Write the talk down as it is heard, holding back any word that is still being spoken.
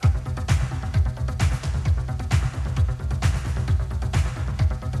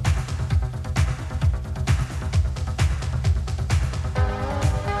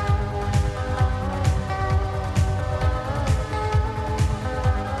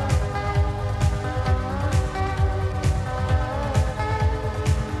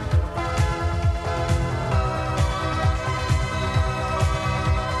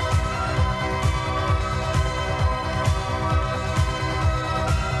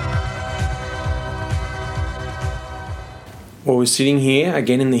Well, we're sitting here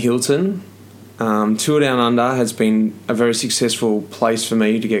again in the Hilton. Tour Down Under has been a very successful place for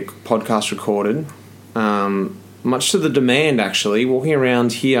me to get podcasts recorded. Much to the demand, actually. Walking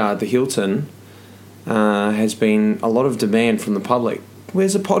around here at the Hilton has been a lot of demand from the public.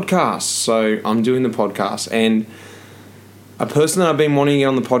 Where's a podcast? So I'm doing the podcast. And a person that I've been wanting to get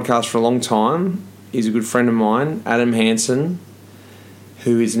on the podcast for a long time is a good friend of mine, Adam Hansen,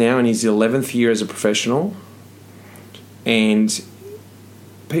 who is now in his 11th year as a professional. And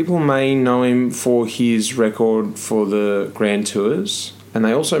people may know him for his record for the Grand Tours, and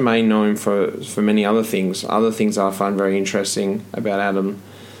they also may know him for many other things. Other things I find very interesting about Adam.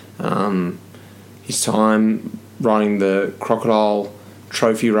 His time riding the Crocodile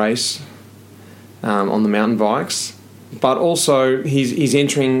Trophy race on the mountain bikes. But also,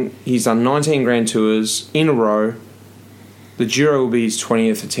 he's done 19 Grand Tours in a row. The Giro will be his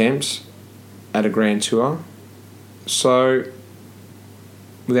 20th attempt at a Grand Tour. So,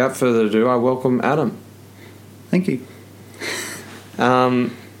 without further ado, I welcome Adam. Thank you.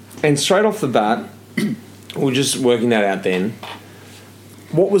 And straight off the bat, we're just working that out then.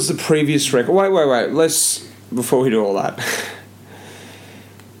 What was the previous record? Wait. Before we do all that.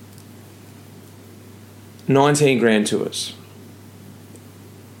 19 Grand Tours.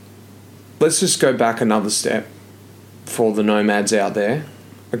 Let's just go back another step for the nomads out there.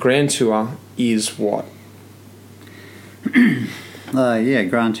 A Grand Tour is what?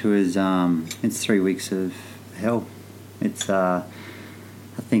 Grand Tour is it's 3 weeks of hell. It's I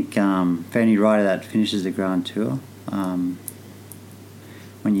think for any rider that finishes the Grand Tour,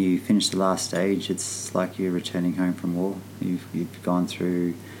 when you finish the last stage, it's like you're returning home from war. You've gone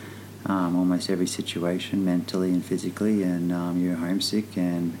through almost every situation mentally and physically, and you're homesick,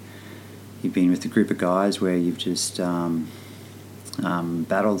 and you've been with a group of guys where you've just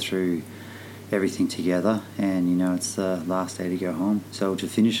battled through everything together, and you know it's the last day to go home. So to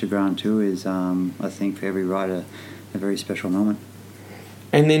finish a Grand Tour is, I think, for every rider, a very special moment.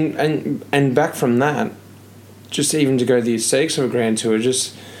 And then and back from that, just even to go to the aesthetics of a Grand Tour,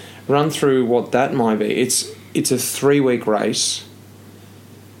 just run through what that might be. It's a 3-week race.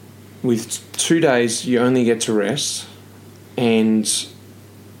 With 2 days, you only get to rest, and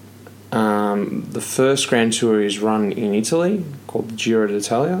the first Grand Tour is run in Italy, called the Giro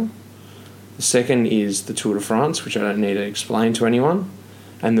d'Italia. The second is the Tour de France, which I don't need to explain to anyone.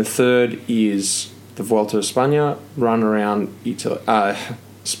 And the third is the Vuelta a España, run around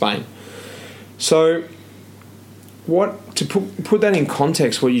Spain. So, to put that in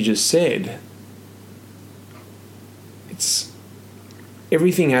context, what you just said, it's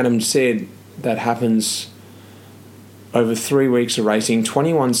everything Adam said that happens over 3 weeks of racing,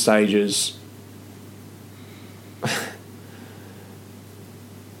 21 stages,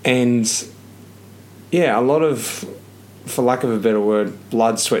 and yeah, a lot of, for lack of a better word,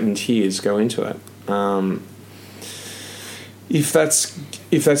 blood, sweat and tears go into it. If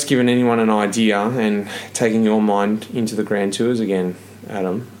that's given anyone an idea and taking your mind into the Grand Tours again,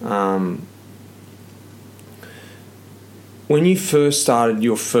 Adam, when you first started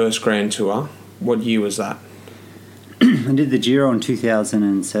your first Grand Tour, what year was that? I did the Giro in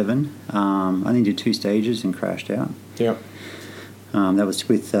 2007. I only did 2 stages and crashed out. Yep. That was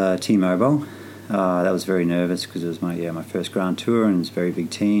with T-Mobile. That was very nervous because it was my first Grand Tour, and it's a very big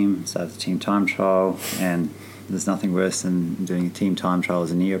team. So it's a team time trial, and there's nothing worse than doing a team time trial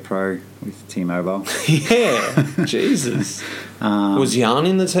as a Neo Pro with T-Mobile. Yeah, Jesus. Was Jan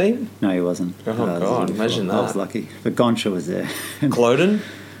in the team? No, he wasn't. Oh, God, imagine that. I was lucky. But Gonsha was there. Cloden?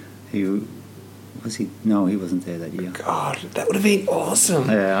 Was he? No, he wasn't there that year. God, that would have been awesome.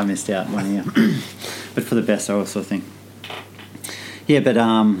 Yeah, I missed out 1 year. But for the best, I also think. Yeah, but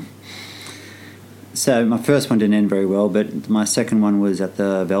so my first one didn't end very well, but my second one was at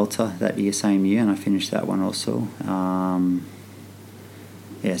the Vuelta that same year, and I finished that one also.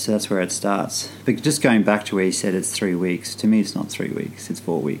 So that's where it starts. But just going back to where he said it's 3 weeks, to me it's not 3 weeks, it's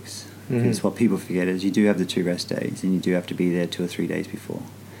 4 weeks. Mm-hmm. Because what people forget is you do have the 2 rest days, and you do have to be there 2 or 3 days before.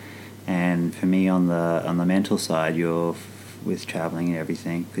 And for me, on the mental side, you're with travelling and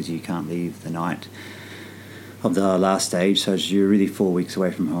everything, because you can't leave the night of the last stage, so you're really 4 weeks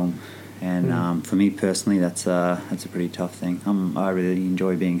away from home. And for me personally, that's a pretty tough thing. I really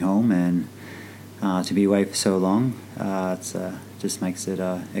enjoy being home, and to be away for so long, it just makes it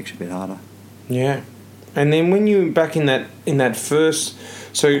extra bit harder. Yeah, and then when you back in that first,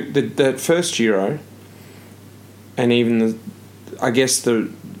 so that first Giro, and even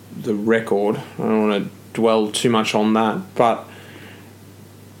the record, I don't want to dwell too much on that, but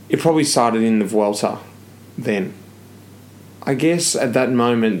it probably started in the Vuelta then. I guess at that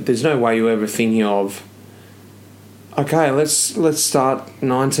moment, there's no way you were ever thinking of okay, let's start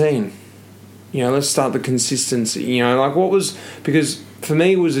 19. Let's start the consistency. Because for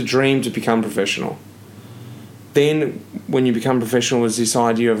me it was a dream to become professional. Then when you become professional was this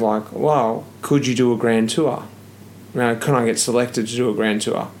idea of like, well, could you do a grand tour? Can I get selected to do a grand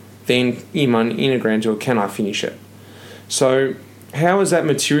tour? Then in a grand tour, can I finish it? So how has that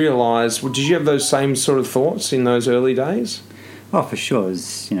materialised? Did you have those same sort of thoughts in those early days? Oh, for sure.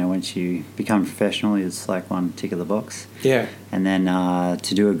 Once you become professional, it's like one tick of the box. Yeah. And then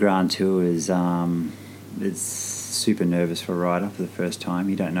to do a grand tour is it's super nervous for a rider for the first time.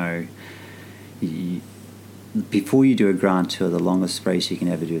 You don't know. Before you do a grand tour, the longest race you can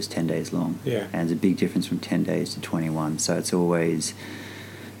ever do is 10 days long. Yeah. And there's a big difference from 10 days to 21. So it's always,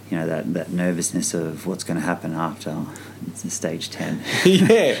 that nervousness of what's going to happen after stage 10.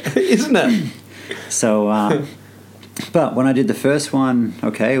 Yeah, isn't it? So, but when I did the first one,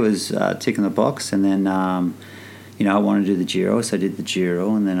 it was ticking the box. And then, I wanted to do the Giro, so I did the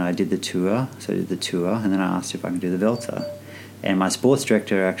Giro. And then I did the tour, so I did the tour. And then I asked if I could do the Vuelta. And my sports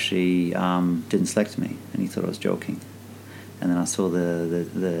director actually didn't select me, and he thought I was joking. And then I saw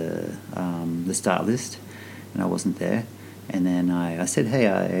the start list, and I wasn't there. And then I said, hey,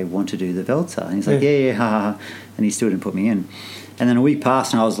 I want to do the Vuelta. And he's like, yeah, ha, ha. And he still didn't put me in. And then a week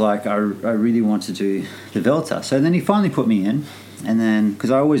passed, and I was like, I really want to do the Vuelta. So then he finally put me in. And then,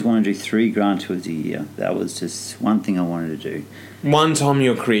 because I always wanted to do 3 Grand Tours a year. That was just one thing I wanted to do. One time in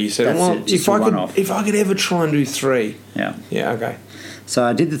your career, you said, if I could ever try and do 3. Yeah. Yeah, okay. So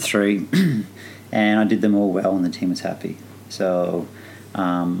I did the 3, and I did them all well, and the team was happy. So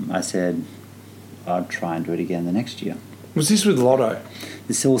I said I'd try and do it again the next year. Was this with Lotto?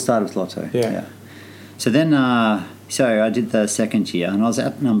 This all started with Lotto. Yeah. So then, so I did the second year, and I was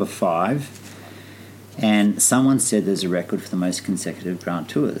at number 5. And someone said there's a record for the most consecutive Grand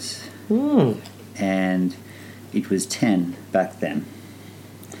Tours. And it was 10 back then.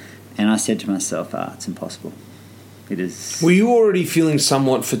 And I said to myself, it's impossible. It is. Were you already feeling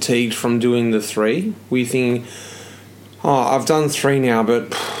somewhat fatigued from doing the 3? Were you thinking, I've done 3 now,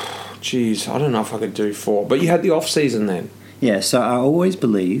 but geez, I don't know if I could do 4. But you had the off-season then. Yeah, so I always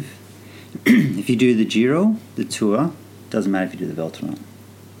believe if you do the Giro, the Tour, doesn't matter if you do the Vuelta or not.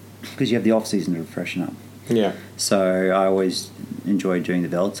 Because you have the off-season to freshen up. Yeah. So I always enjoy doing the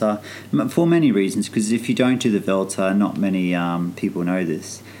Vuelta for many reasons, because if you don't do the Vuelta, not many people know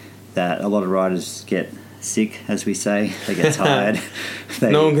this, that a lot of riders get sick, as we say. They get tired.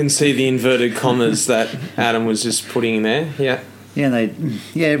 No one can see the inverted commas that Adam was just putting in there. Yeah. Yeah,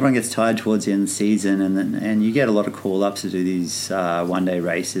 everyone gets tired towards the end of the season, and you get a lot of call-ups to do these one-day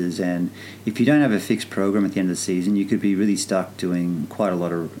races. And if you don't have a fixed program at the end of the season, you could be really stuck doing quite a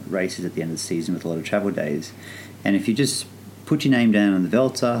lot of races at the end of the season with a lot of travel days. And if you just put your name down on the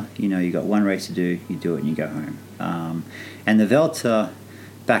Vuelta, you got one race to do, you do it and you go home. And the Vuelta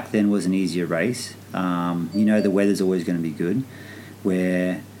back then was an easier race. The weather's always going to be good,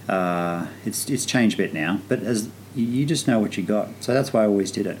 where it's changed a bit now, but as you just know what you got. So that's why I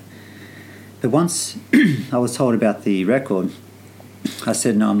always did it. But once I was told about the record, I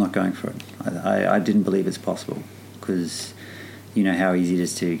said, no, I'm not going for it. I didn't believe it's possible, because you know how easy it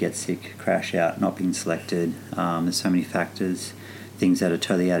is to get sick, crash out, not being selected. There's so many factors, things that are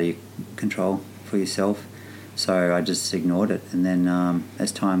totally out of your control for yourself. So I just ignored it. And then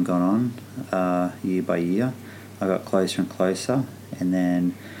as time gone on, year by year, I got closer and closer. And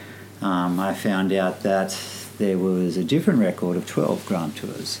then I found out that there was a different record of 12 Grand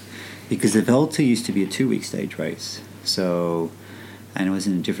Tours, because the Vuelta used to be a 2-week stage race. So, and it was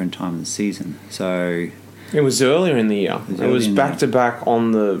in a different time of the season. So it was earlier in the year. It was back to back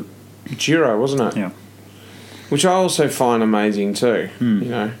on the Giro, wasn't it? Yeah. Which I also find amazing too.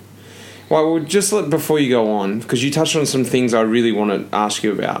 Well, just before you go on, because you touched on some things I really want to ask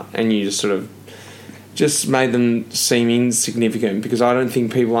you about, and you just sort of just made them seem insignificant, because I don't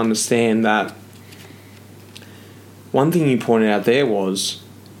think people understand that. One thing you pointed out there was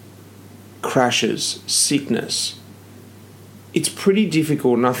crashes, sickness. It's pretty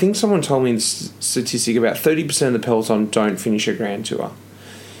difficult, and I think someone told me a statistic about 30% of the peloton don't finish a Grand Tour.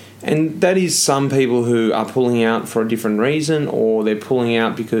 And that is some people who are pulling out for a different reason, or they're pulling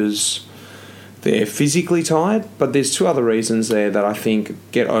out because they're physically tired. But there's 2 other reasons there that I think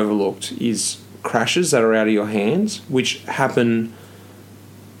get overlooked, is crashes that are out of your hands, which happen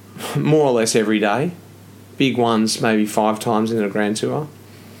more or less every day. Big ones maybe 5 times in a Grand Tour.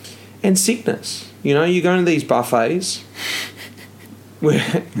 And sickness. You go to these buffets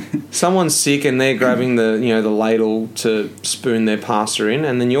where someone's sick and they're grabbing the ladle to spoon their pasta in,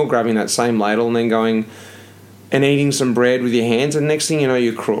 and then you're grabbing that same ladle and then going and eating some bread with your hands, and next thing you know,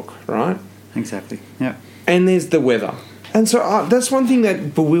 you're crook, right? Exactly. Yeah. And there's the weather. And so that's one thing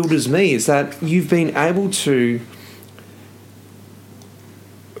that bewilders me, is that you've been able to,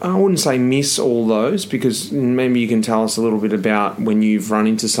 I wouldn't say miss all those, because maybe you can tell us a little bit about when you've run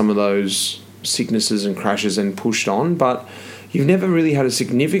into some of those sicknesses and crashes and pushed on, but you've never really had a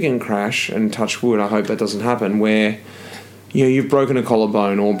significant crash, and touch wood, I hope that doesn't happen, where you've broken a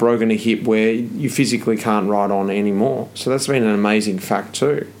collarbone or broken a hip where you physically can't ride on anymore. So that's been an amazing fact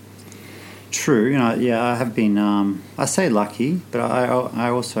too. True. I have been, I say lucky, but I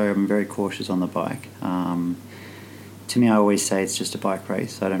also am very cautious on the bike. To me, I always say it's just a bike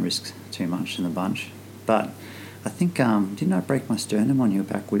race, so I don't risk too much in the bunch. But I think, didn't I break my sternum on your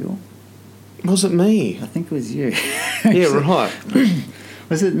back wheel? Was it me? I think it was you. Yeah, right.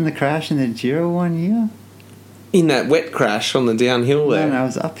 Was it in the crash in the Giro one year? In that wet crash on the downhill there? No, it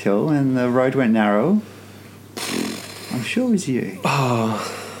was uphill and the road went narrow. I'm sure it was you.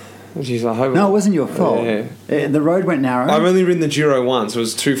 Oh, geez, I hope... No, it wasn't your fault. Yeah. The road went narrow. I've only ridden the Giro once. It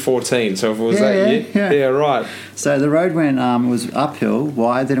was 2:14, so if it was that year... Yeah, right. So the road went, it was uphill,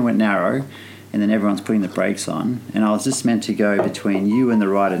 wide, then it went narrow, and then everyone's putting the brakes on, and I was just meant to go between you and the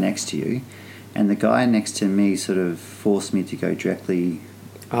rider next to you, and the guy next to me sort of forced me to go directly...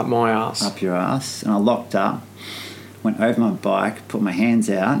 Up my ass. Up your ass, and I locked up, went over my bike, put my hands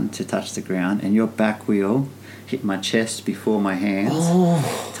out to touch the ground, and your back wheel hit my chest before my hands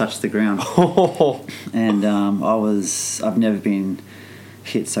touched the ground. And I've never been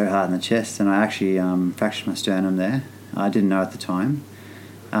hit so hard in the chest, and I actually fractured my sternum there. I didn't know at the time.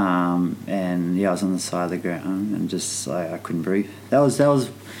 And I was on the side of the ground and just I couldn't breathe. That was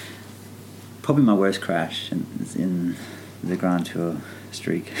probably my worst crash in the Grand Tour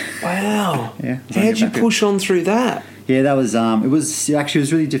streak. Wow. Yeah. How'd you push on through that? Yeah, that was it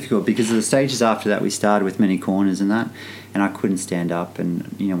was really difficult, because of the stages after that we started with many corners and that, and I couldn't stand up, and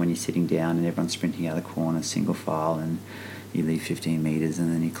when you're sitting down and everyone's sprinting out of the corner single file, and you leave 15 meters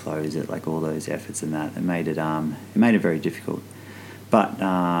and then you close it, like all those efforts and that, it made it very difficult. But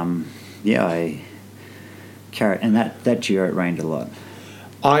I carried, and that Giro it rained a lot.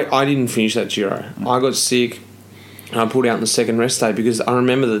 I didn't finish that Giro. I got sick and I pulled out in the second rest day, because I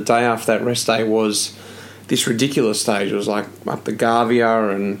remember the day after that rest day was this ridiculous stage. It was like up the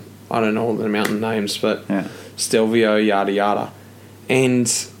Gavia and I don't know all the mountain names, but Stelvio, yada yada. And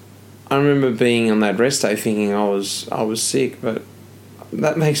I remember being on that rest day thinking I was sick, but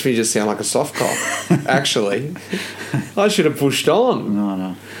that makes me just sound like a soft cop. Actually, I should have pushed on.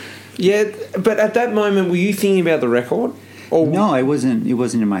 No. Yeah, but at that moment, were you thinking about the record? Or no, it wasn't. It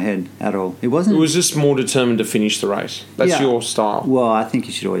wasn't in my head at all. It wasn't. It was just more determined to finish the race. That's your style. Well, I think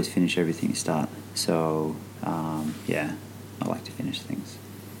you should always finish everything you start. So, I like to finish things.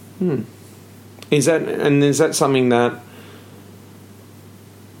 Is that something that?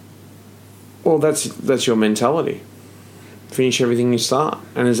 Well, that's your mentality. Finish everything you start,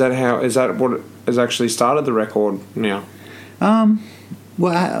 and is that what has actually started the record now?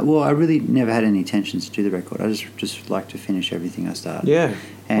 Well, I really never had any intentions to do the record. I just like to finish everything I start. Yeah,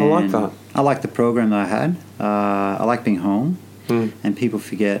 and I like that. I like the program that I had. I like being home, and people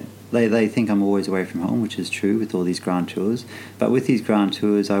forget. They think I'm always away from home, which is true with all these Grand Tours. But with these Grand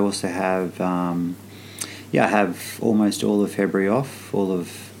Tours, I also have, I have almost all of February off, all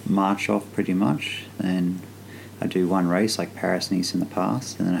of March off pretty much, and I do one race like Paris-Nice in the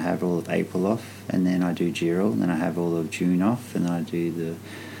past, and then I have all of April off, and then I do Giro, and then I have all of June off, and then I do the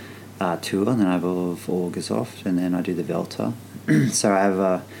Tour, and then I have all of August off, and then I do the Vuelta. So I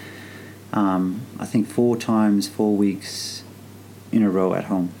have, I think 4 weeks in a row at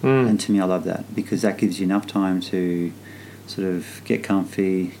home, and to me I love that, because that gives you enough time to sort of get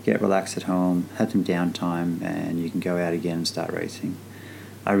comfy, get relaxed at home, have some downtime, and you can go out again and start racing.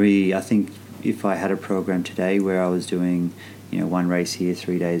 I think if I had a program today where I was doing, one race here,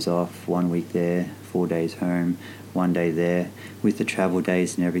 3 days off, 1 week there, 4 days home, 1 day there, with the travel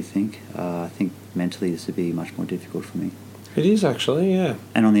days and everything, I think mentally this would be much more difficult for me. It is actually, yeah.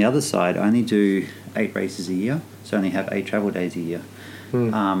 And on the other side, I only do 8 races a year, so I only have 8 travel days a year.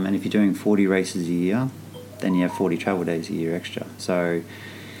 And if you're doing 40 races a year, then you have 40 travel days a year extra. So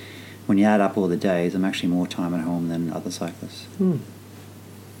when you add up all the days, I'm actually more time at home than other cyclists.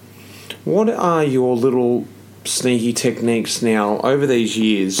 What are your little sneaky techniques now over these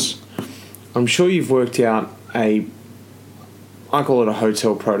years? I'm sure you've worked out I call it a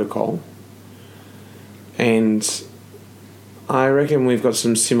hotel protocol, and I reckon we've got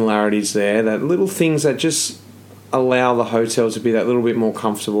some similarities there, that little things that just allow the hotel to be that little bit more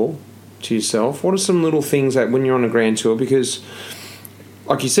comfortable to yourself. What are some little things that when you're on a Grand Tour, because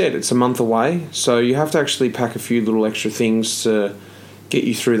like you said, it's a month away, so you have to actually pack a few little extra things to get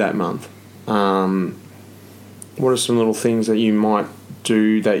you through that month. What are some little things that you might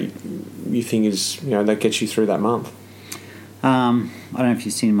do that you think is, that gets you through that month? I don't know if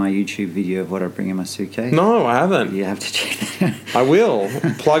you've seen my YouTube video of what I bring in my suitcase. No, I haven't. You have to check that out. I will.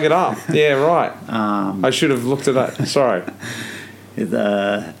 Plug it up. Yeah, right. I should have looked at that. Sorry.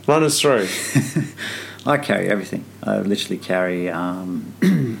 Run us through. I carry everything. I literally carry... I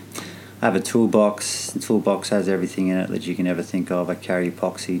have a toolbox. The toolbox has everything in it that you can ever think of. I carry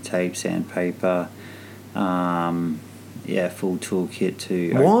epoxy, tape, sandpaper... full toolkit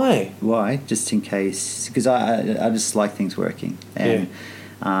too. Why? Just in case, because I just like things working. And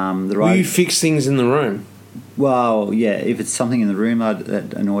Will you fix things in the room? Well, yeah. If it's something in the room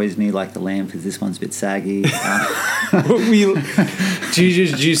that annoys me, like the lamp, because this one's a bit saggy. Do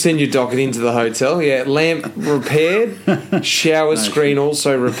you send your docket into the hotel? Yeah, lamp repaired, shower screen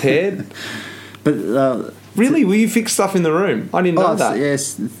also repaired. But really, will you fix stuff in the room? I didn't know that.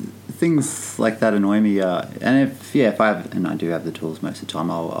 Yes. Things like that annoy me, and if I have, and I do have the tools most of the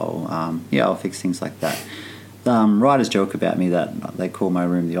time, I'll fix things like that. Writers joke about me that they call my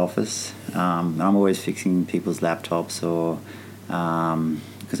room the office. And I'm always fixing people's laptops or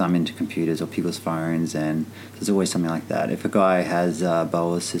because I'm into computers or people's phones, and there's always something like that. If a guy has a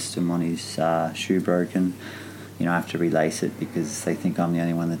BOA system on his shoe broken, I have to relace it because they think I'm the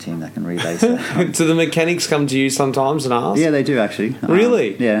only one in the team that can relace it. Do the mechanics come to you sometimes and ask? Yeah, they do actually.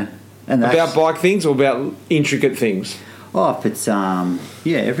 Really? Yeah. And about bike things or about intricate things? Oh, if it's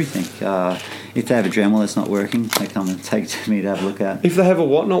everything. If they have a Dremel that's not working, they come and take to me to have a look at. If they have a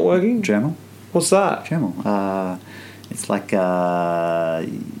what not working? Dremel. What's that? Dremel. It's like the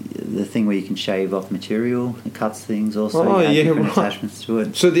thing where you can shave off material. It cuts things also. Oh, yeah, different right. attachments to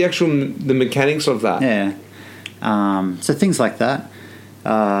it. So the mechanics of that. Yeah. So things like that.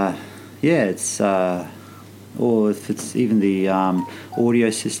 It's. Or if it's even the audio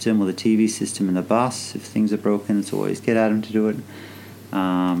system or the TV system in the bus, if things are broken, it's always get Adam to do it.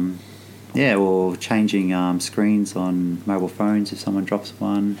 Or changing screens on mobile phones if someone drops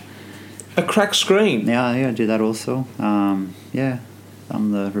one. A cracked screen? Yeah, I do that also. I'm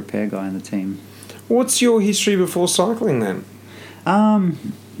the repair guy in the team. What's your history before cycling then? I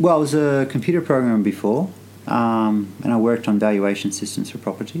was a computer programmer before, and I worked on valuation systems for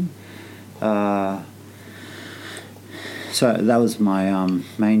property. So that was my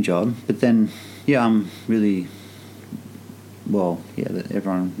main job. But then, I'm really...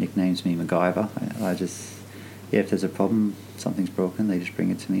 everyone nicknames me MacGyver. I just... if there's a problem, something's broken, they just bring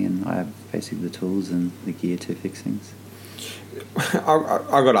it to me, and I have basically the tools and the gear to fix things.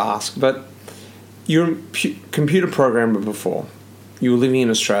 I got to ask, but you're a computer programmer before. You were living in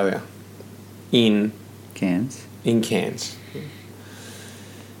Australia. In Cairns. In Cairns.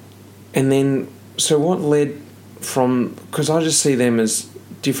 And then, so what led from... because I just see them as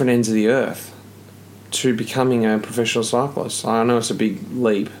different ends of the earth to becoming a professional cyclist. I know it's a big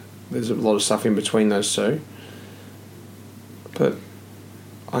leap. There's a lot of stuff in between those two. But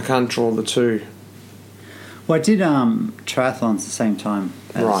I can't draw the two. Well, I did triathlons at the same time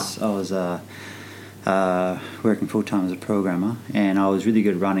as I was working full-time as a programmer, and I was really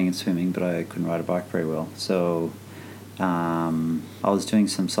good at running and swimming, but I couldn't ride a bike very well. So I was doing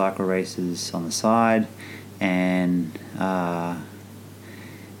some cycle races on the side, and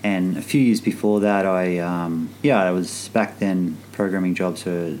a few years before that, I was back then programming jobs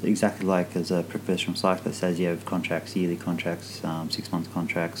were exactly like as a professional cyclist, as you have contracts, yearly contracts, 6-month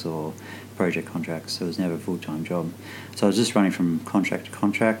contracts, or project contracts. So it was never a full-time job. So I was just running from contract to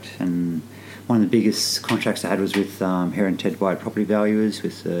contract, and one of the biggest contracts I had was with Heron Ted White Property Valuers,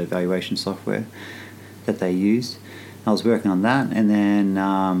 with the valuation software that they used. I was working on that, and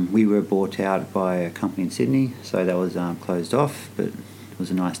then we were bought out by a company in Sydney, so that was closed off, but it was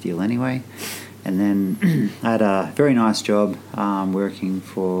a nice deal anyway. And then I had a very nice job working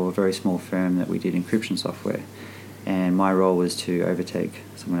for a very small firm that we did encryption software, and my role was to overtake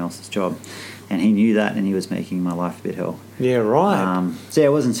someone else's job. And he knew that, and he was making my life a bit hell. Yeah, right. So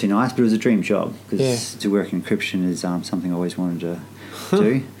it wasn't too nice, but it was a dream job, because to work in encryption is something I always wanted to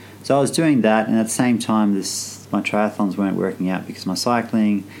do. So I was doing that, and at the same time, my triathlons weren't working out because of my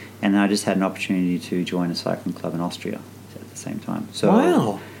cycling, and I just had an opportunity to join a cycling club in Austria at the same time. So,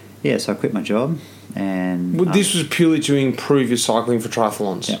 wow. Yeah, so I quit my job, and... Well, this was purely to improve your cycling for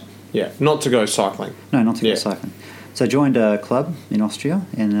triathlons? Yeah. Yeah, not to go cycling? No, not to go cycling. So I joined a club in Austria,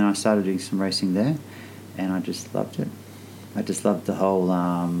 and then I started doing some racing there, and I just loved it. I just loved the whole...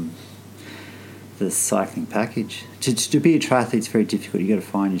 the cycling package. To be a triathlete, it's very difficult. You got to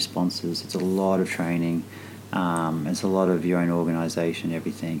find your sponsors. It's a lot of training. It's a lot of your own organisation,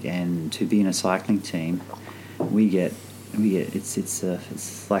 everything. And to be in a cycling team, we get we get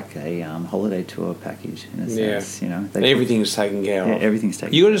it's like a holiday tour package in a sense. You know, everything's taken care of. Everything's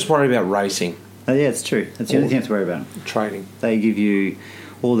taken. You got to just worry about racing. Oh yeah, it's true. That's the only thing you have to worry about. Training. They give you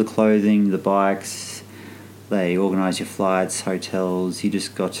all the clothing, the bikes. They organise your flights, hotels. You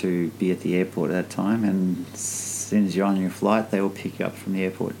just got to be at the airport at that time, and as soon as you're on your flight, they will pick you up from the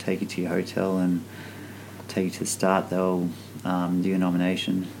airport, take you to your hotel, and take you to the start. They'll do your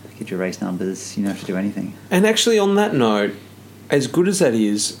nomination, get your race numbers. You don't have to do anything. And actually, on that note, as good as that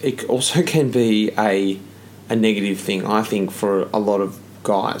is, it also can be a negative thing, I think, for a lot of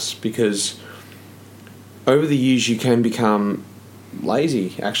guys, because over the years you can become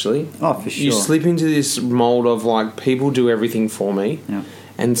lazy, actually. Oh, for sure. You slip into this mould of, like, people do everything for me. Yeah.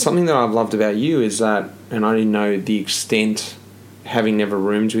 And something that I've loved about you is that, and I didn't know the extent, having never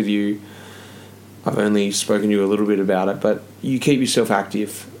roomed with you, I've only spoken to you a little bit about it, but you keep yourself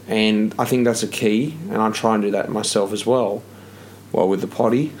active. And I think that's a key, and I try and do that myself as well. Well, with the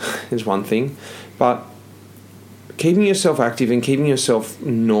potty is one thing. But keeping yourself active and keeping yourself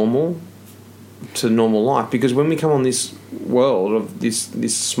normal to normal life, because when we come on this world of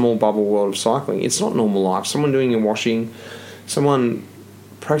this small bubble world of cycling, it's not normal life. Someone doing your washing, someone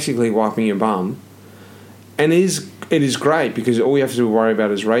practically wiping your bum, and it is great because all you have to worry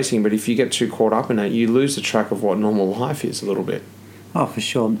about is racing. But if you get too caught up in it, you lose the track of what normal life is a little bit. Oh, for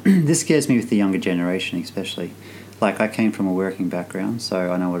sure. This scares me with the younger generation, especially. Like, I came from a working background,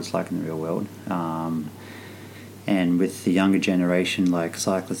 so I know what it's like in the real world. And with the younger generation, like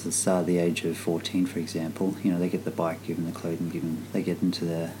cyclists that start at the age of 14, for example, you know, they get the bike given, the clothing given, they get into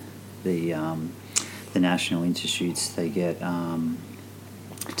the national institutes, they get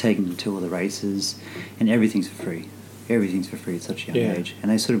taken to all the races, and everything's for free. Everything's for free at such a young age.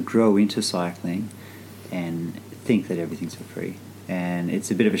 And they sort of grow into cycling and think that everything's for free. And it's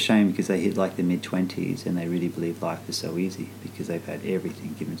a bit of a shame because they hit like the mid-20s and they really believe life is so easy because they've had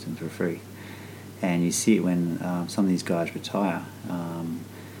everything given to them for free. And you see it when some of these guys retire,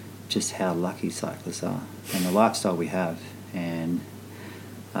 just how lucky cyclists are and the lifestyle we have. And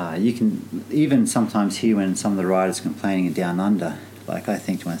you can even sometimes hear when some of the riders complaining are down under, like I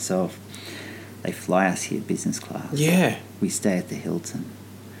think to myself, they fly us here business class. Yeah. We stay at the Hilton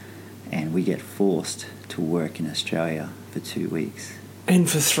and we get forced to work in Australia for 2 weeks. And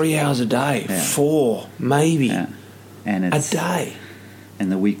for 3 hours a day, 4 maybe, and it's a day.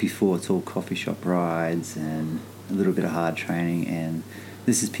 And the week before, it's all coffee shop rides and a little bit of hard training. And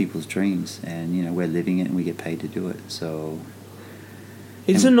this is people's dreams. And, you know, we're living it and we get paid to do it. So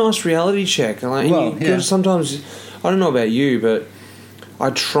it's a nice reality check. Like, sometimes, I don't know about you, but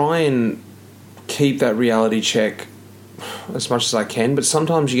I try and keep that reality check as much as I can. But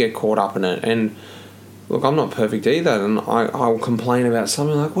sometimes you get caught up in it. And look, I'm not perfect either, and I'll complain about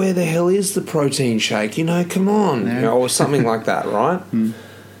something like, where the hell is the protein shake? You know, come on. Yeah. You know, or something like that, right? And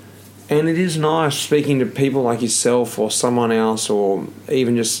it is nice speaking to people like yourself or someone else or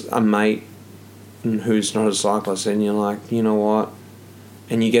even just a mate who's not a cyclist, and you're like, you know what?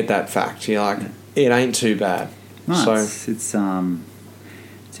 And you get that fact. You're like, it ain't too bad. No, so it's a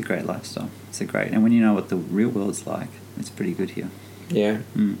great lifestyle. It's a great... And when you know what the real world's like, it's pretty good here. Yeah.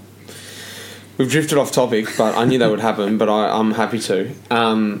 We've drifted off topic, but I knew that would happen, but I'm happy to.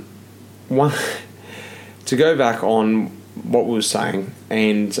 To go back on what we were saying,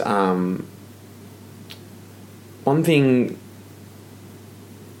 and one thing,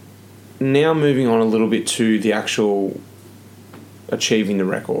 now moving on a little bit to the actual achieving the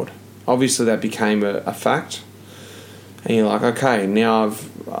record. Obviously that became a fact, and you're like, okay, now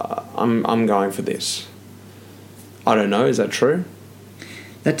I'm going for this. I don't know, is that true?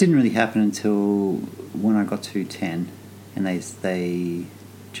 That didn't really happen until when I got to 10, and they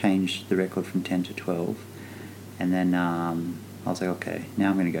changed the record from 10 to 12, and then I was like, okay, now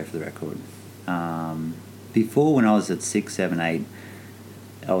I'm going to go for the record. Before, when I was at 6, 7, 8,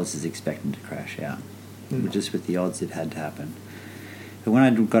 I was just expecting to crash out. Just with the odds, it had to happen. But when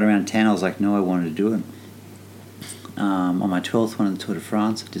I got around 10, I was like, no, I wanted to do it. On my 12th one of the Tour de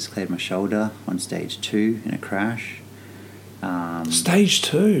France, I dislocated my shoulder on stage 2 in a crash. Stage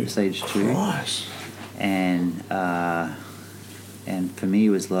 2? Stage 2. Christ. And for me, it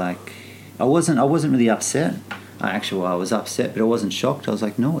was like, I wasn't really upset. I was upset, but I wasn't shocked. I was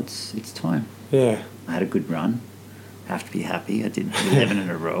like, no, it's time. Yeah. I had a good run. I have to be happy. I did 11 in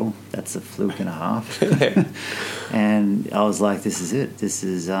a row. That's a fluke and a half. And I was like, this is it. This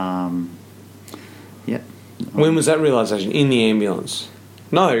is, When was that realisation? In the ambulance?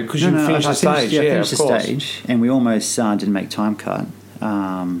 No, because you finished the stage. I finished the stage, and we almost didn't make time cut.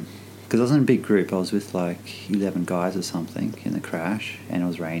 Because I was in a big group. I was with like 11 guys or something in the crash, and it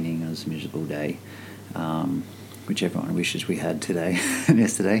was raining. It was a miserable day. We which everyone wishes we had today and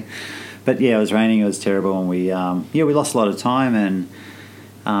yesterday. But yeah, it was raining. It was terrible, and we lost a lot of time. And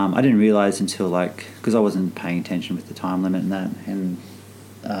I didn't realise until because I wasn't paying attention with the time limit and that. And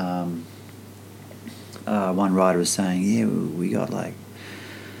one rider was saying, "Yeah, we got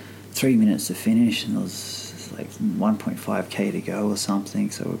 3 minutes to finish, and there was 1.5k to go or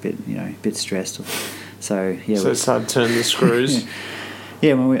something." So we're a bit stressed. So yeah, so it started turning the screws.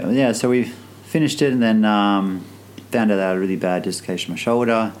 So we finished it, and then found out I had a really bad dislocation of my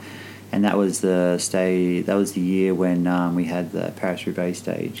shoulder. And that was the year when we had the Paris-Roubaix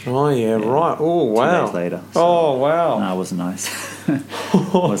stage. Oh, yeah, right. Oh, wow. 2 days later. So, oh, wow. No, it wasn't nice. It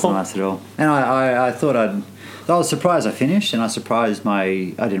wasn't nice at all. And I thought I was surprised I finished, and I was surprised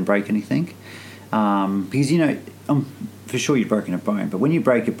I didn't break anything. Because, for sure you've broken a bone, but when you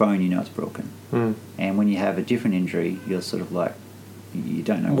break a bone, you know it's broken. Mm. And when you have a different injury, you're sort of you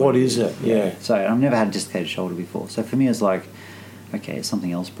don't know what is it. Yeah. So I've never had a dislocated shoulder before. So for me, it's okay, is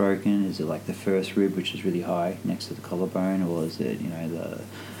something else broken? Is it the first rib, which is really high next to the collarbone, or is it the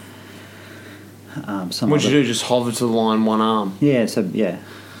What'd you do? Just hover to the line, one arm? Yeah. So yeah,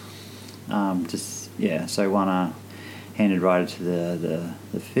 So one handed right to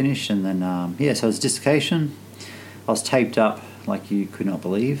the finish, and then so it was dislocation. I was taped up like you could not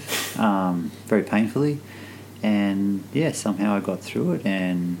believe, very painfully, and somehow I got through it.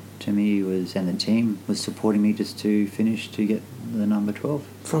 And to me, and the team was supporting me just to finish to get the number 12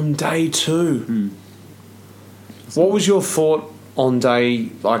 from day 2. What was your thought on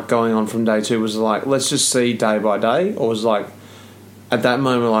day going on from day 2? Was it let's just see day by day, or was it at that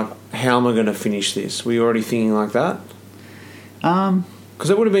moment how am I going to finish this? Were you already thinking like that? Because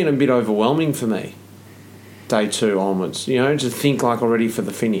it would have been a bit overwhelming for me, day 2 onwards. To think already for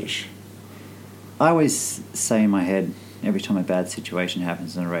the finish. I always say in my head, every time a bad situation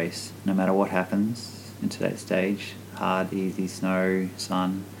happens in a race, no matter what happens into that stage, hard, easy, snow,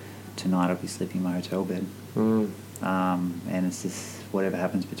 sun, tonight I'll be sleeping in my hotel bed. And it's just whatever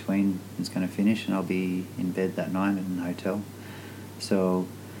happens between is going to finish, and I'll be in bed that night in the hotel. So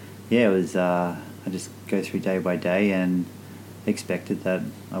it was I just go through day by day and expected that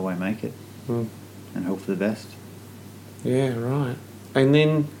I won't make it, and hope for the best. Yeah, right. And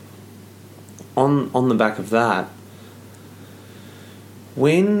then on the back of that,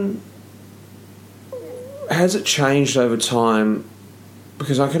 when has it changed over time?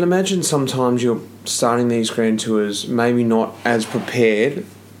 Because I can imagine sometimes you're starting these Grand Tours maybe not as prepared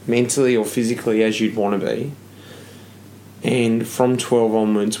mentally or physically as you'd want to be, and from 12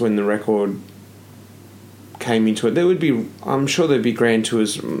 onwards, when the record came into it, I'm sure there'd be Grand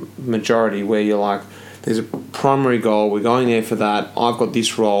Tours majority where you're there's a primary goal, we're going there for that, I've got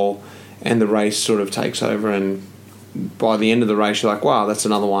this role, and the race sort of takes over, and by the end of the race you're wow, that's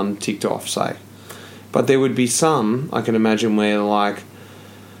another one ticked off, say. But there would be some, I can imagine, where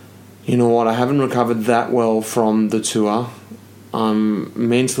you know what, I haven't recovered that well from the tour, I'm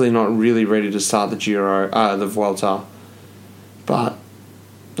mentally not really ready to start the the Vuelta, but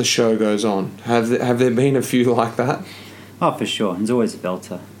the show goes on. Have there been a few like that? Oh, for sure. There's always a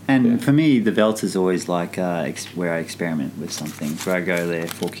Vuelta. And for me, the Vuelta is always where I experiment with something, where I go there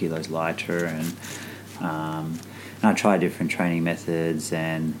 4 kilos lighter, and I try different training methods,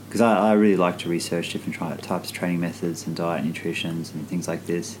 and because I really like to research different types of training methods and diet, nutritions, and things like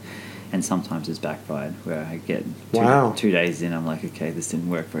this. And sometimes it's backfired, where I get 2 days in, I'm okay, this didn't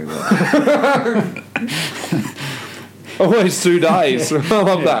work very well. Always 2 days. I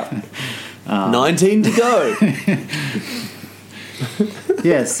love that. 19 to go.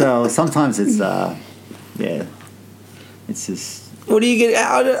 So sometimes it's it's just... What do you get?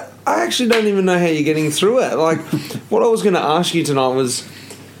 I actually don't even know how you're getting through it. What I was going to ask you tonight was,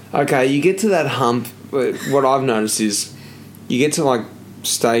 okay, you get to that hump. What I've noticed is you get to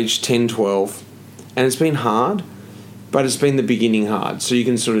stage 10, 12, and it's been hard, but it's been the beginning hard, so you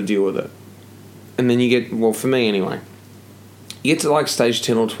can sort of deal with it. And then you get, well, for me anyway, you get to stage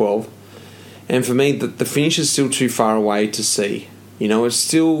 10 or 12, and for me, the finish is still too far away to see. It's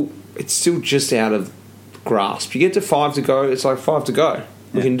still just out of grasp. You get to 5 to go, it's 5 to go.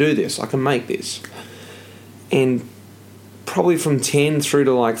 We can do this. I can make this. And probably from 10 through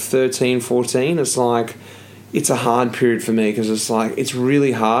to 13, 14, it's a hard period for me, because it's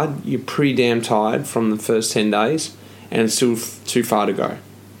really hard. You're pretty damn tired from the first 10 days, and it's still too far to go.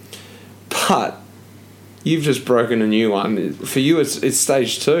 But you've just broken a new one. For you, it's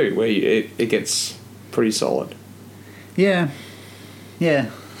stage 2 where it gets pretty solid. Yeah.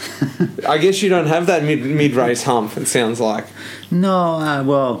 I guess you don't have that mid race hump. It sounds like. No,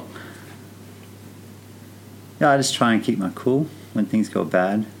 I just try and keep my cool when things go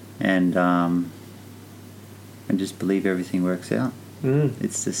bad, and and just believe everything works out.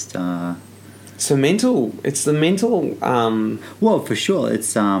 It's just it's the mental. Well, for sure,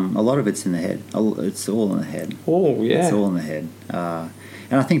 it's a lot of it's in the head. It's all in the head. Oh yeah, it's all in the head.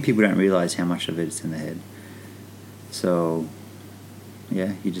 And I think people don't realise how much of it is in the head. So,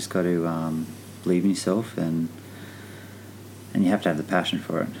 yeah, you just got to believe in yourself, and you have to have the passion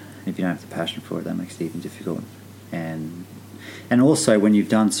for it. If you don't have the passion for it, that makes it even difficult. And also, when you've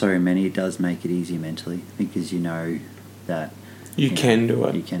done so many, it does make it easier mentally, because you know that you can do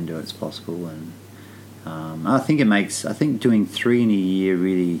it. You can do it. It's possible, and I think doing 3 in a year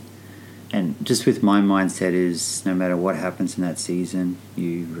really, and just with my mindset is, no matter what happens in that season,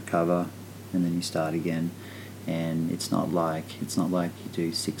 you recover, and then you start again. And it's not like you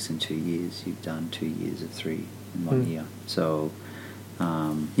do 6 in 2 years. You've done 2 years of 3 in 1 year. So,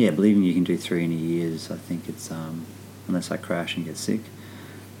 believing you can do 3 in a year is, I think it's, unless I crash and get sick,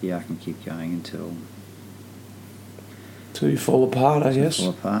 I can keep going until you fall apart, I guess. Fall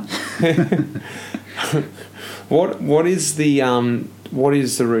apart. What is the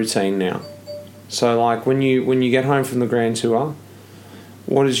routine now? So, like, when you get home from the Grand Tour,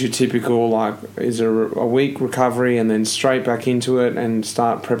 what is your typical, like, is there a week recovery and then straight back into it and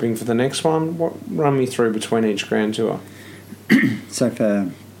start prepping for the next one? Run me through between each Grand Tour.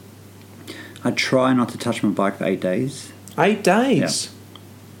 So I try not to touch my bike for 8 days. 8 days?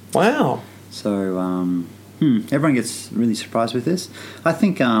 Yeah. Wow. So everyone gets really surprised with this. I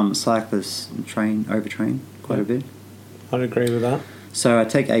think cyclists overtrain quite a bit. I'd agree with that. So I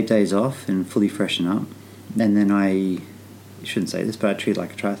take 8 days off and fully freshen up, and then I shouldn't say this, but I treat it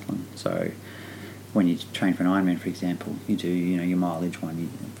like a triathlon. So when you train for an Ironman, for example, you do your mileage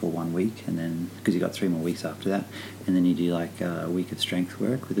for 1 week, and then because you got 3 more weeks after that, and then you do like a week of strength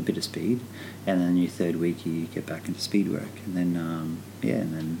work with a bit of speed, and then your 3rd week you get back into speed work, and then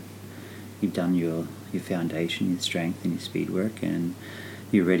and then you've done your foundation, your strength, and your speed work, and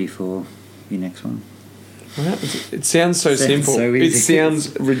you're ready for your next one. Well, it sounds so simple. So it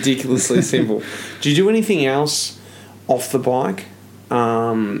sounds ridiculously simple. Do you do anything else off the bike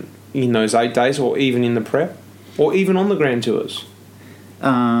in those 8 days, or even in the prep, or even on the Grand Tours? You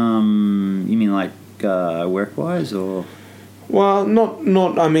mean like work-wise, or? Well,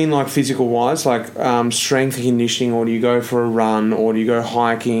 not. I mean, like, physical-wise, like strength and conditioning, or do you go for a run, or do you go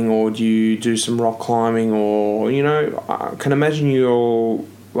hiking, or do you do some rock climbing, or I can imagine you're,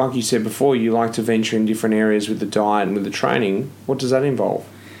 like you said before, you like to venture in different areas with the diet and with the training. What does that involve?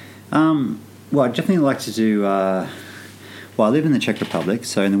 Well, I definitely like to do. I live in the Czech Republic,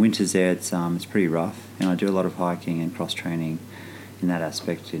 so in the winters there it's pretty rough, and I do a lot of hiking and cross training in that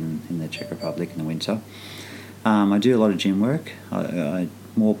aspect in the Czech Republic in the winter. I do a lot of gym work. I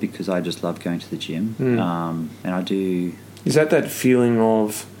more because I just love going to the gym, and I do. Is that feeling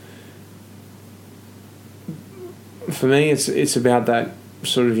of? For me, it's about that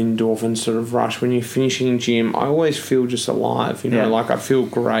sort of endorphin sort of rush when you're finishing gym. I always feel just alive, like I feel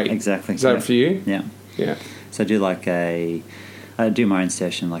great. Exactly. Is that for you? Yeah. Yeah. So I do I do my own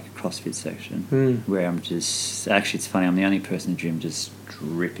session, like a CrossFit section, where I'm just, actually it's funny, I'm the only person in the gym just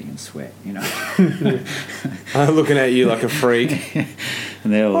dripping in sweat, I'm looking at you like a freak.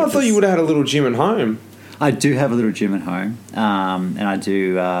 And I thought you would have had a little gym at home. I do have a little gym at home, and I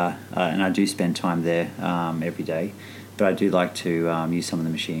do spend time there every day. But I do like to use some of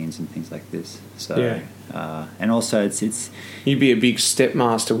the machines and things like this. So, yeah. And also it's. You'd be a big step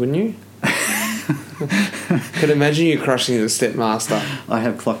master, wouldn't you? Could imagine you crushing the step master. I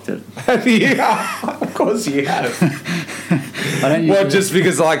have clocked it. Yeah, of course you have. I don't just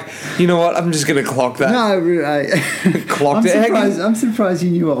because, like, you know what? I'm just going to clock that. No, clocked I'm surprised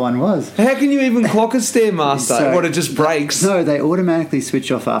you knew what one was. How can you even clock a Stairmaster? It just breaks? No, they automatically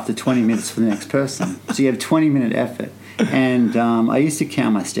switch off after 20 minutes for the next person. So you have 20-minute effort. And I used to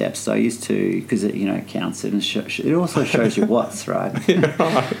count my steps. So I used to, because it counts it, and it also shows your watts, right? Yeah,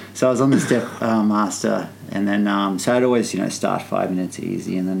 right. So I was on the step master, and then so I'd always start 5 minutes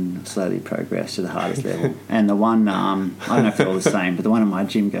easy, and then slowly progress to the hardest level. And the one I don't know if they're all the same, but the one at my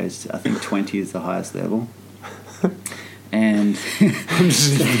gym goes, I think 20 is the highest level. And I'm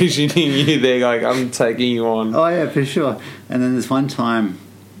just envisioning you there, like, I'm taking you on. Oh yeah, for sure. And then there's one time.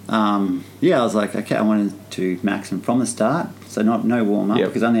 I was like, okay, I wanted to max them from the start, so no warm up,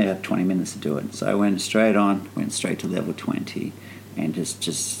 because I only had 20 minutes to do it. So I went straight to level 20, and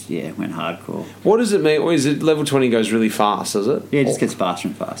just went hardcore. What does it mean? Or is it level 20 goes really fast? Does it? Yeah, it just gets faster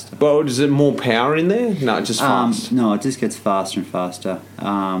and faster. But is it more power in there? No, just fast. No, it just gets faster and faster.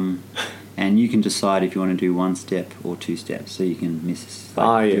 And you can decide if you want to do 1 step or 2 steps, so you can miss. Do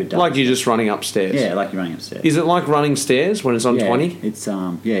a double like you're step. just running upstairs. Yeah, like you're running upstairs. Is it like running stairs when it's on 20? It's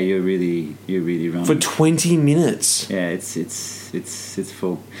you're really running For 20 minutes. Yeah, it's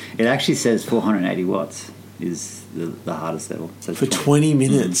full. It actually says 480 watts is the hardest level. So For 20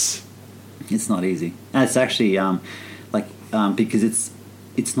 minutes. It's not easy. And it's actually because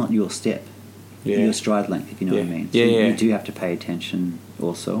it's not your step. Yeah. Your stride length, if you know what I mean. So you do have to pay attention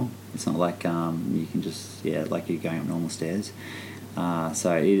also. It's not like you can just like you're going up normal stairs.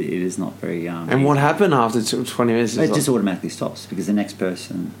 So it is not very. And what happened after 20 minutes? It just automatically stops because the next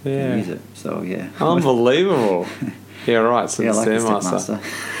person can use it. So Unbelievable. Yeah, right. So the like Stairmaster.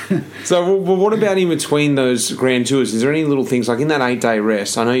 So, well, what about in between those grand tours? Is there any little things like in that 8-day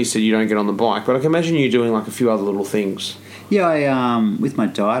rest? I know you said you don't get on the bike, but I can imagine you doing like a few other little things. Yeah, I with my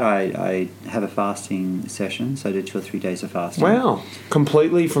diet, I have a fasting session, so I do 2 or 3 days of fasting. Wow,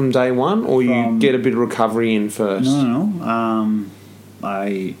 completely from day one, or you get a bit of recovery in first? No.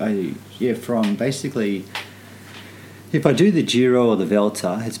 From basically, if I do the Giro or the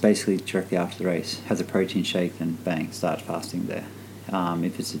Velta, it's basically directly after the race. Has a protein shake, then bang, start fasting there.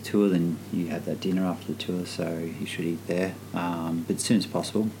 If it's a tour, then you have that dinner after the tour, so you should eat there, but as soon as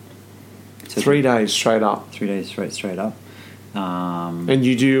possible. So 3 days straight up. 3 days straight up. And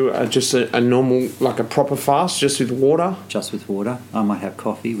you do just a normal, like a proper fast, just with water? Just with water. I might have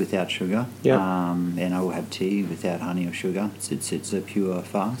coffee without sugar. Yep. And I will have tea without honey or sugar. It's a pure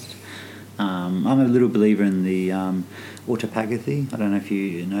fast. I'm a little believer in the autophagy. I don't know if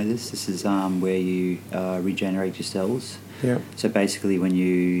you know this. This is where you regenerate your cells. Yeah. So basically when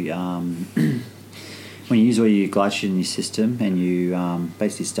you when you use all your glycogen in your system and you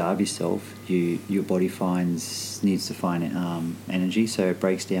basically starve yourself, your body needs to find energy, so it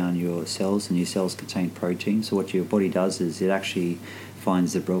breaks down your cells, and your cells contain protein. So what your body does is it actually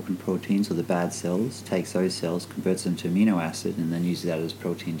finds the broken proteins or the bad cells, takes those cells, converts them to amino acid, and then uses that as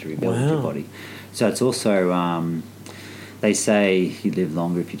protein to rebuild your body. So it's also they say you live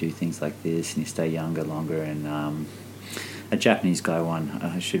longer if you do things like this, and you stay younger longer. And a Japanese guy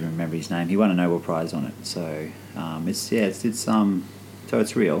I should remember his name. He won a Nobel Prize on it. So so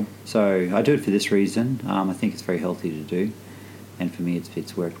it's real. So I do it for this reason. I think it's very healthy to do, and for me,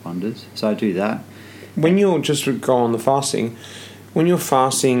 it's worked wonders. So I do that. When you're just to go on the fasting, when you're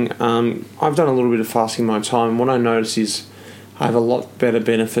fasting, I've done a little bit of fasting in my time. What I notice is I have a lot better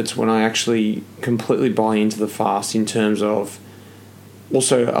benefits when I actually completely buy into the fast, in terms of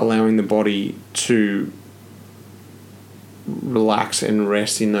also allowing the body to relax and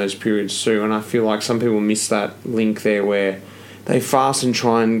rest in those periods too. And I feel like some people miss that link there, where they fast and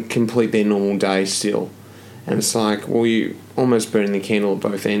try and complete their normal day still, and it's like, well, you almost burning the candle at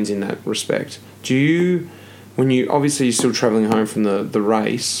both ends in that respect. Do you, when you obviously you're still travelling home from the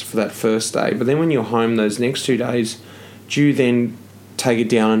race for that first day, but then when you're home those next 2 days, do you then take it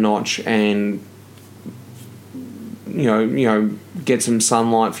down a notch and you know get some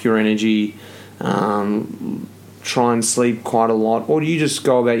sunlight for your energy, try and sleep quite a lot, or do you just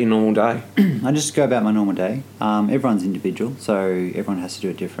go about your normal day? I just go about my normal day. Everyone's individual, so everyone has to do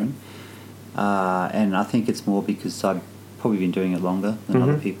it different. And I think it's more because I've probably been doing it longer than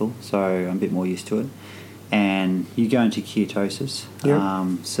other people, so I'm a bit more used to it. And you go into ketosis.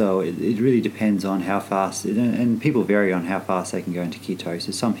 Yep. So it really depends on how fast, and people vary on how fast they can go into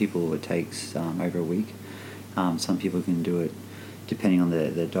ketosis. Some people it takes over a week. Some people can do it depending on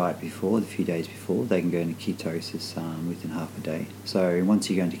their diet before, the few days before, they can go into ketosis within half a day. So once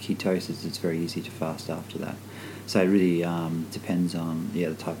you go into ketosis, it's very easy to fast after that. So it really depends on the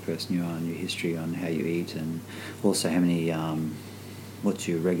type of person you are and your history on how you eat, and also how many, what's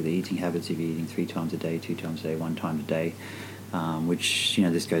your regular eating habits, if you're eating 3 times a day, 2 times a day, 1 time a day, which,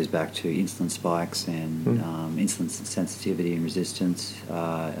 this goes back to insulin spikes and insulin sensitivity and resistance,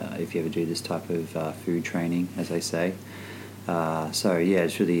 if you ever do this type of food training, as they say.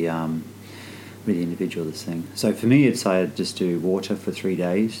 It's really really individual, this thing. So for me, I just do water for 3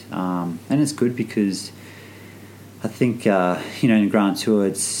 days, and it's good because I think in Grand Tour,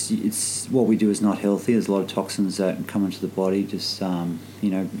 it's what we do is not healthy. There's a lot of toxins that come into the body, just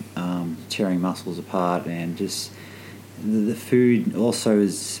tearing muscles apart, and just the food also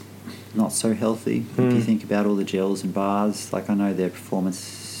is not so healthy. If you think about all the gels and bars, like I know they're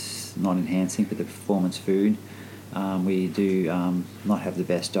performance not enhancing, but the performance food. We do not have the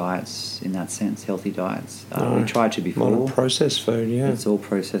best diets in that sense, healthy diets. We try to before. A lot of processed food, yeah. It's all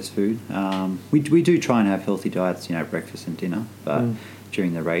processed food. We do try and have healthy diets, breakfast and dinner, but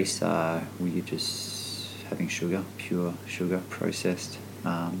during the race, we're just having pure sugar, processed.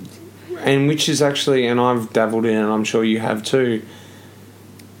 And which is actually, and I've dabbled in it, and I'm sure you have too,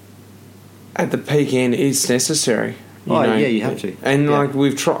 at the peak end, it's necessary. You have to. And like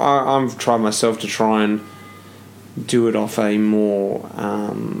I've tried myself to try and do it off a more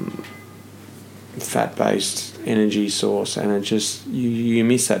fat-based energy source, and it just you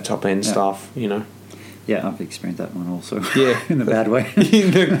miss that top end stuff. Yeah, I've experienced that one also. Yeah, in a bad way.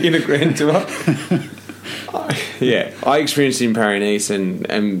 in a Grand Tour. I experienced it in Paris-Nice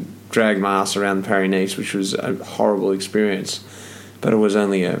and dragged my ass around Paris-Nice, which was a horrible experience, but it was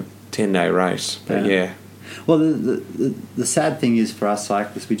only a 10-day race. But Well, the sad thing is for us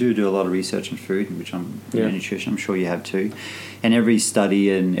cyclists, we do a lot of research on food, which nutrition. I'm sure you have too. And every study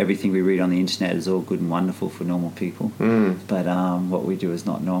and everything we read on the internet is all good and wonderful for normal people. But what we do is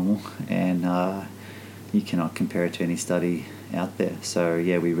not normal, and you cannot compare it to any study out there. So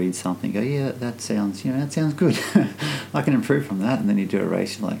we read something, go, that sounds good. I can improve from that, and then you do a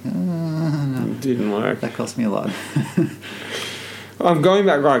race, you're like, no, it didn't work. That cost me a lot. I'm going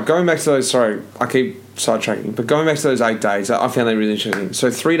back to those. Sorry, I keep sidetracking, but going back to those 8 days, I found that really interesting.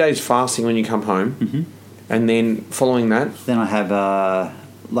 So 3 days fasting when you come home, and then following that, then I have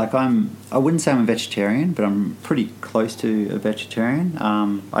I wouldn't say I'm a vegetarian, but I'm pretty close to a vegetarian.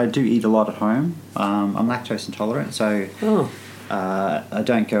 I do eat a lot at home. I'm lactose intolerant, so I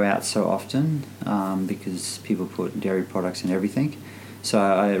don't go out so often because people put dairy products in everything. So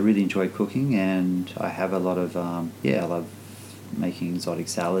I really enjoy cooking, and I have a lot of I love making exotic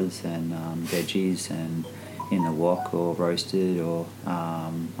salads and veggies and in the wok or roasted, or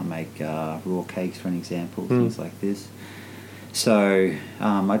I make raw cakes, for an example, things like this. So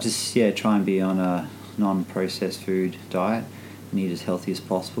I just try and be on a non-processed food diet and eat as healthy as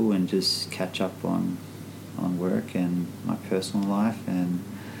possible, and just catch up on work and my personal life, and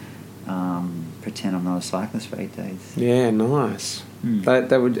pretend I'm not a cyclist for 8 days. Yeah, nice.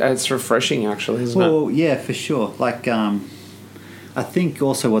 That's refreshing, actually, isn't it? Well, yeah, for sure. Like I think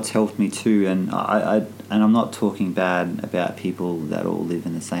also what's helped me too, and I'm not talking bad about people that all live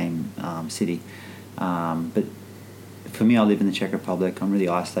in the same city, but for me, I live in the Czech Republic. I'm really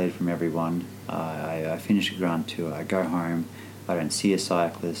isolated from everyone. I finish a Grand Tour, I go home, I don't see a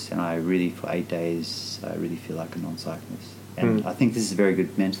cyclist, and I really, for 8 days, I really feel like a non-cyclist. And I think this is very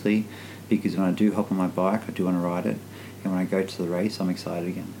good mentally, because when I do hop on my bike, I do want to ride it, and when I go to the race, I'm excited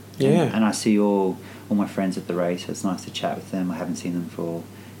again. Yeah. And I see all my friends at the race. It's nice to chat with them. I haven't seen them for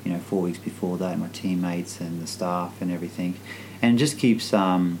 4 weeks before that. My teammates and the staff and everything, and it just keeps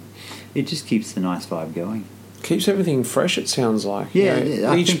the nice vibe going. Keeps everything fresh. It sounds like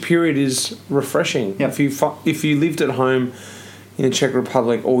each period is refreshing. Yep. If you lived at home in the Czech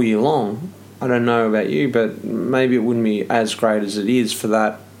Republic all year long, I don't know about you, but maybe it wouldn't be as great as it is for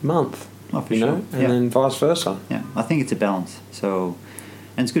that month. Oh, for sure. And then vice versa. Yeah, I think it's a balance. So.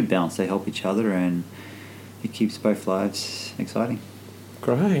 And it's good balance. They help each other, and it keeps both lives exciting.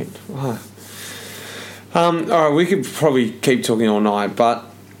 Great. Wow. All right, we could probably keep talking all night, but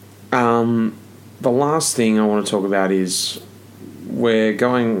the last thing I want to talk about is we're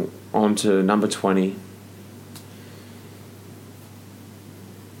going on to number 20.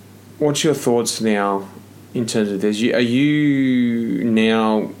 What's your thoughts now in terms of this? Are you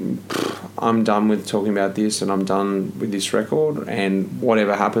now... I'm done with talking about this, and I'm done with this record, and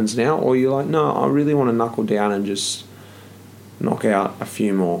whatever happens now? Or you're like, no, I really want to knuckle down and just knock out a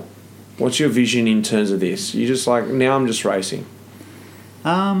few more? What's your vision in terms of this? You're just like, now I'm just racing.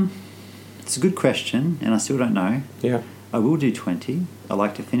 It's a good question, and I still don't know. Yeah. I will do 20. I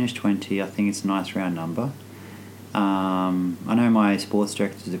like to finish 20. I think it's a nice round number. I know my sports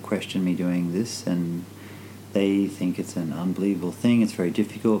directors have questioned me doing this, and they think it's an unbelievable thing. It's very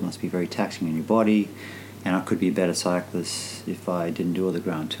difficult. It must be very taxing on your body. And I could be a better cyclist if I didn't do all the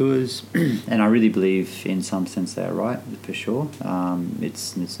Grand Tours. And I really believe, in some sense, they're right, for sure.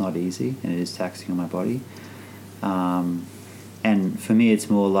 It's not easy, and it is taxing on my body. And for me, it's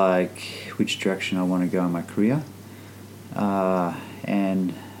more like which direction I want to go in my career.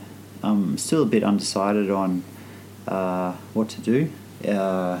 And I'm still a bit undecided on what to do.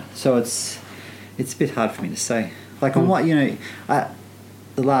 So it's a bit hard for me to say. Like on what,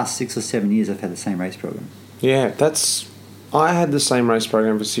 the last 6 or 7 years I've had the same race program. Yeah, I had the same race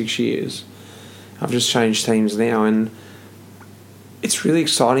program for 6 years. I've just changed teams now, and it's really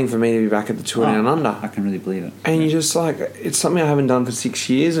exciting for me to be back at the Tour Down Under. I can really believe it. And you're just like, it's something I haven't done for 6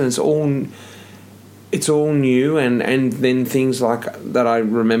 years, and it's all new, and then things like that I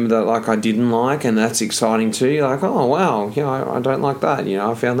remember that like I didn't like, and that's exciting too. You're like, oh wow, I don't like that.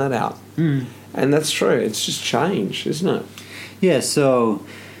 I found that out. And that's true. It's just change, isn't it? Yeah, so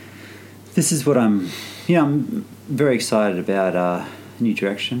this is what I'm very excited about, new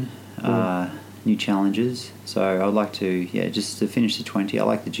direction, new challenges. So I'd like to, just to finish the 20. I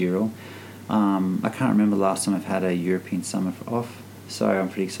like the Giro. I can't remember the last time I've had a European summer off, so I'm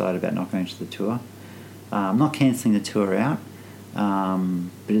pretty excited about not going to the tour. I'm not cancelling the tour out, but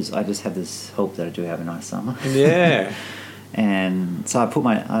I just have this hope that I do have a nice summer. Yeah. And so I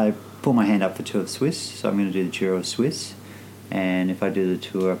put my hand up for Tour of Swiss, so I'm going to do the Tour of Swiss. And if I do the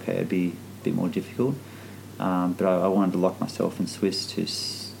tour, okay, it'd be a bit more difficult. But I wanted to lock myself in Swiss to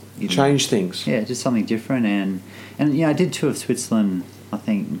change things. Yeah, just something different. And I did Tour of Switzerland, I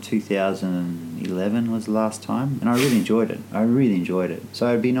think in 2011 was the last time, and I really enjoyed it. So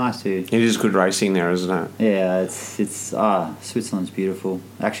it'd be nice to... It is good racing there, isn't it? Yeah, it's Switzerland's beautiful.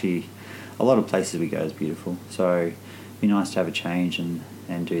 Actually, a lot of places we go is beautiful. So it'd be nice to have a change and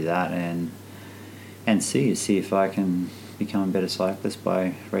do that and see if I can become a better cyclist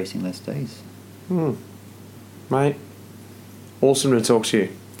by racing less days. Mate, awesome to talk to you.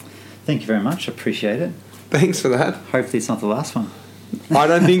 Thank you very much. I appreciate it. Thanks for that. Hopefully it's not the last one. I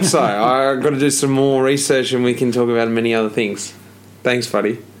don't think so. I've got to do some more research and we can talk about many other things. Thanks,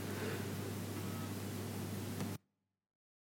 buddy.